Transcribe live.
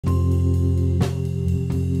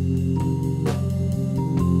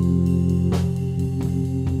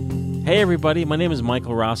Hey everybody, my name is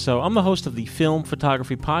Michael Rosso. I'm the host of the Film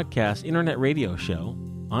Photography Podcast internet radio show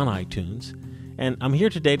on iTunes, and I'm here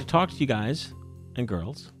today to talk to you guys and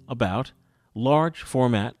girls about large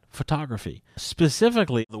format photography,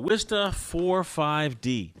 specifically the Wista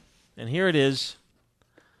 45D. And here it is.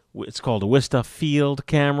 It's called a Wista Field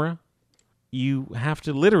camera. You have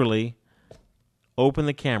to literally open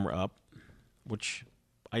the camera up, which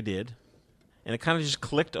I did, and it kind of just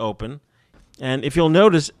clicked open. And if you'll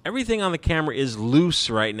notice, everything on the camera is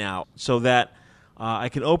loose right now so that I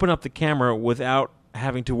can open up the camera without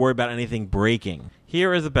having to worry about anything breaking.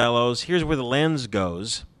 Here are the bellows. Here's where the lens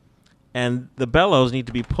goes. And the bellows need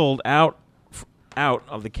to be pulled out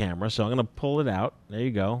of the camera. So I'm going to pull it out. There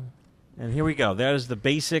you go. And here we go. That is the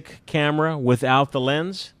basic camera without the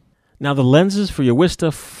lens. Now, the lenses for your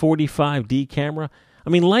Wista 45D camera,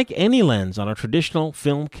 I mean, like any lens on a traditional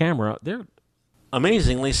film camera, they're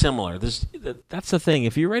amazingly similar. That's the thing.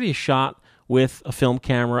 If you're already a shot with a film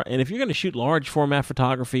camera, and if you're going to shoot large format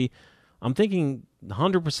photography, I'm thinking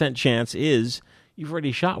 100% chance is you've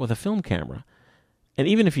already shot with a film camera. And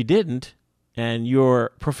even if you didn't, and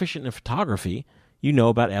you're proficient in photography, you know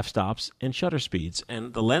about f-stops and shutter speeds.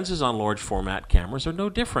 And the lenses on large format cameras are no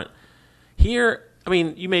different. Here, I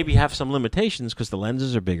mean, you maybe have some limitations because the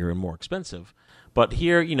lenses are bigger and more expensive. But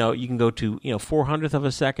here, you can go to 400th of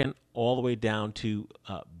a second all the way down to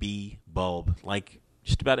B bulb, like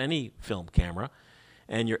just about any film camera.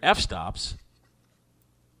 And your f-stops,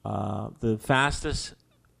 the fastest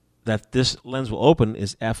that this lens will open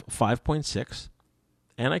is f5.6,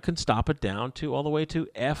 and I can stop it down to all the way to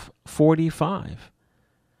f45.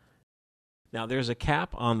 Now, there's a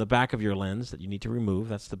cap on the back of your lens that you need to remove.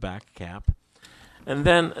 That's the back cap. And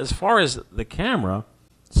then as far as the camera,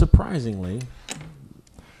 surprisingly,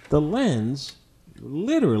 the lens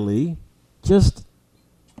literally just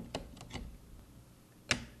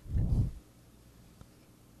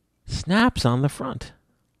snaps on the front.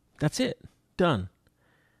 That's it. Done.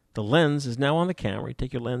 The lens is now on the camera. You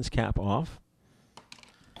take your lens cap off.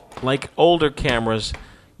 Like older cameras,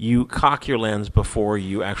 you cock your lens before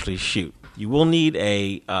you actually shoot. You will need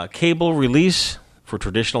a cable release for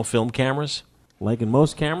traditional film cameras. Like in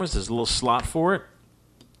most cameras, there's a little slot for it.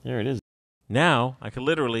 There it is. Now, I can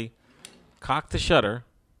literally cock the shutter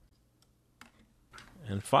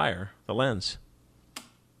and fire the lens.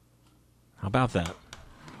 How about that?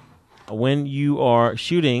 When you are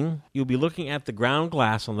shooting, you'll be looking at the ground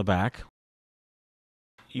glass on the back.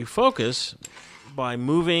 You focus by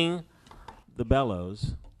moving the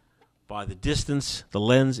bellows by the distance the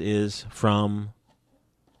lens is from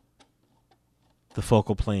the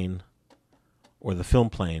focal plane or the film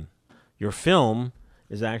plane. Your film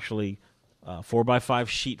is actually 4x5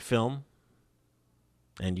 sheet film,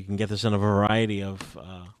 and you can get this in a variety of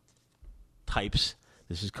types.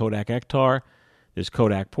 This is Kodak Ektar, there's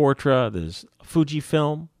Kodak Portra, there's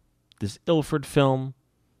Fujifilm, there's Ilford film,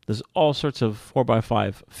 there's all sorts of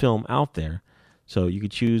 4x5 film out there, so you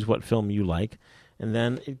could choose what film you like, and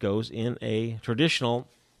then it goes in a traditional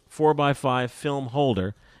 4x5 film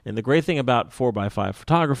holder. And the great thing about 4x5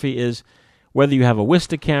 photography is whether you have a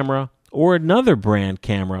Wista camera or another brand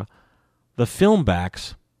camera, the film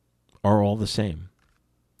backs are all the same.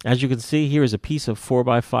 As you can see, here is a piece of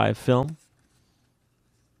 4x5 film.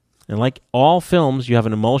 And like all films, you have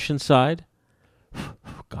an emulsion side.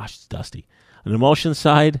 Gosh, it's dusty. An emulsion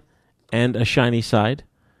side and a shiny side.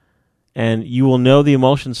 And you will know the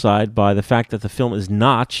emulsion side by the fact that the film is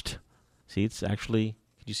notched. See, it's actually,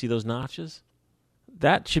 can you see those notches?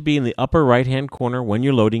 That should be in the upper right-hand corner when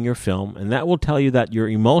you're loading your film, and that will tell you that your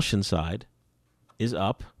emulsion side is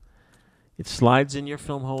up. It slides in your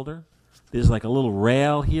film holder. There's like a little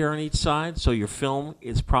rail here on each side, so your film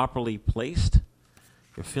is properly placed.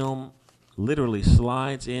 Your film literally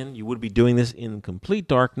slides in. You would be doing this in complete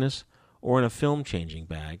darkness or in a film changing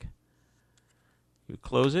bag. You would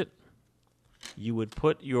close it. You would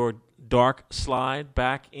put your dark slide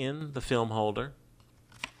back in the film holder.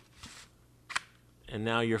 And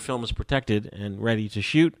now your film is protected and ready to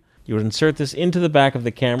shoot. You would insert this into the back of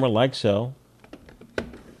the camera like so.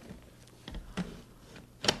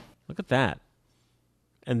 Look at that.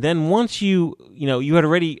 And then once you had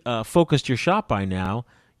already focused your shot by now,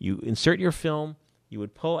 you insert your film, you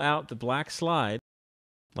would pull out the black slide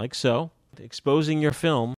like so, exposing your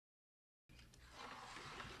film.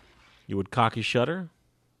 You would cock your shutter,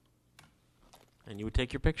 and you would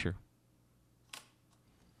take your picture.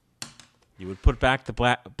 You would put back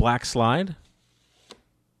the black slide,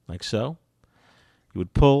 like so. You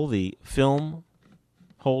would pull the film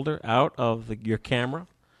holder out of your camera,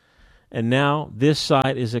 and now this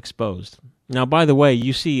side is exposed. Now, by the way,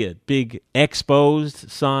 you see a big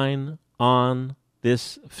exposed sign on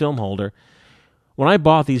this film holder. When I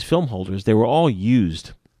bought these film holders, they were all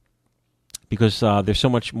used because they're so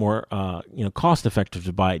much more cost-effective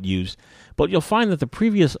to buy it used. But you'll find that the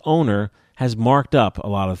previous owner has marked up a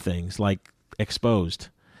lot of things, like exposed.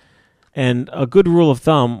 And a good rule of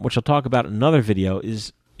thumb, which I'll talk about in another video,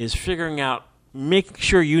 is figuring out, making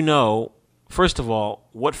sure you know, first of all,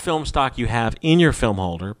 what film stock you have in your film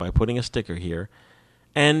holder by putting a sticker here,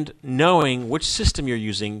 and knowing which system you're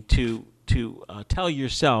using to tell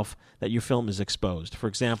yourself that your film is exposed. For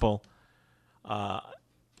example,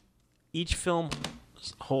 each film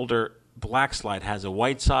holder black slide has a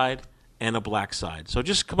white side and a black side. So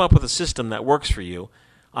just come up with a system that works for you.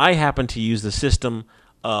 I happen to use the system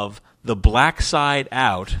of the black side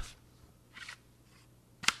out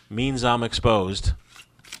means I'm exposed,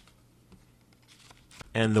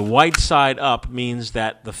 and the white side up means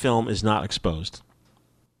that the film is not exposed.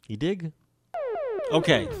 You dig?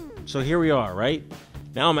 Okay, so here we are, right?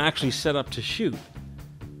 Now I'm actually set up to shoot.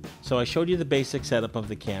 So I showed you the basic setup of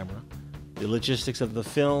the camera, the logistics of the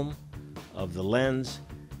film, of the lens,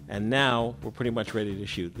 and now we're pretty much ready to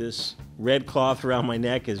shoot. This red cloth around my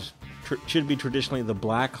neck should be traditionally the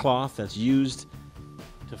black cloth that's used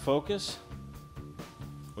to focus,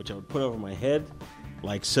 which I would put over my head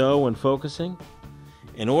like so when focusing.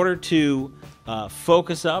 In order to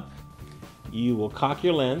focus up, you will cock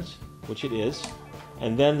your lens, which it is,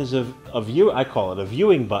 and then there's a view, I call it a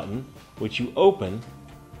viewing button, which you open,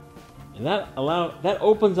 and that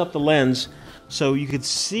opens up the lens so you could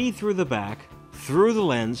see through the back, through the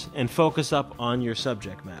lens, and focus up on your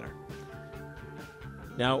subject matter.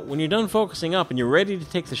 Now, when you're done focusing up and you're ready to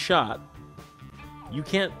take the shot, you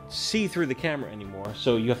can't see through the camera anymore,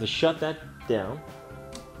 so you have to shut that down.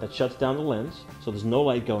 That shuts down the lens, so there's no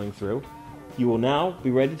light going through. You will now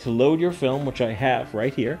be ready to load your film, which I have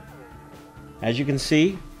right here. As you can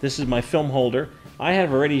see, this is my film holder. I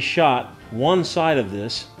have already shot one side of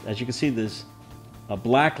this. As you can see, there's a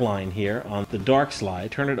black line here on the dark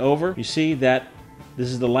slide. Turn it over, you see that this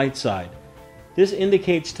is the light side. This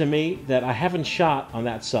indicates to me that I haven't shot on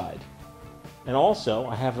that side. And also,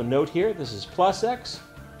 I have a note here. This is Plus X.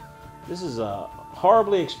 This is a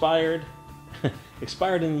horribly expired in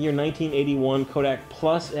the year 1981 Kodak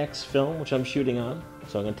Plus X film, which I'm shooting on.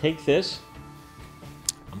 So I'm going to take this.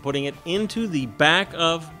 I'm putting it into the back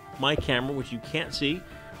of my camera, which you can't see,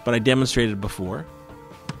 but I demonstrated before.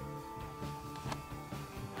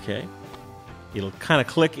 Okay. It'll kind of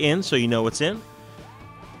click in so you know it's in.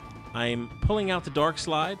 I'm pulling out the dark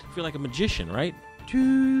slide. I feel like a magician, right?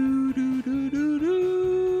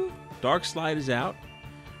 Dark slide is out.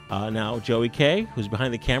 Now, Joey K, who's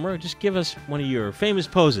behind the camera, just give us one of your famous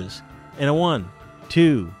poses. In a 1,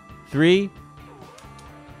 2, 3.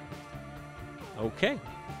 Okay,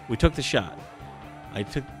 we took the shot. I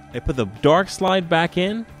put the dark slide back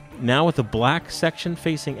in, now with the black section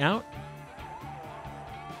facing out,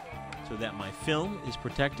 so that my film is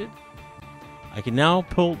protected. I can now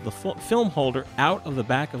pull the film holder out of the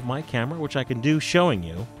back of my camera, which I can do showing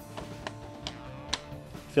you.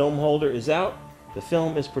 Film holder is out. The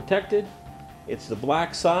film is protected. It's the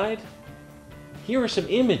black side. Here are some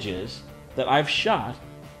images that I've shot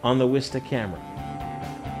on the Wista camera.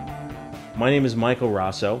 My name is Michael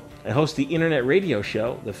Rosso. I host the internet radio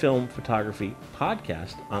show, the Film Photography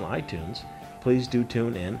Podcast, on iTunes. Please do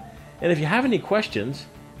tune in. And if you have any questions,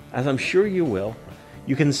 as I'm sure you will,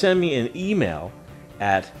 you can send me an email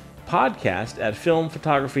at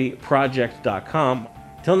podcast@filmphotographyproject.com.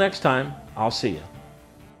 Till next time, I'll see you.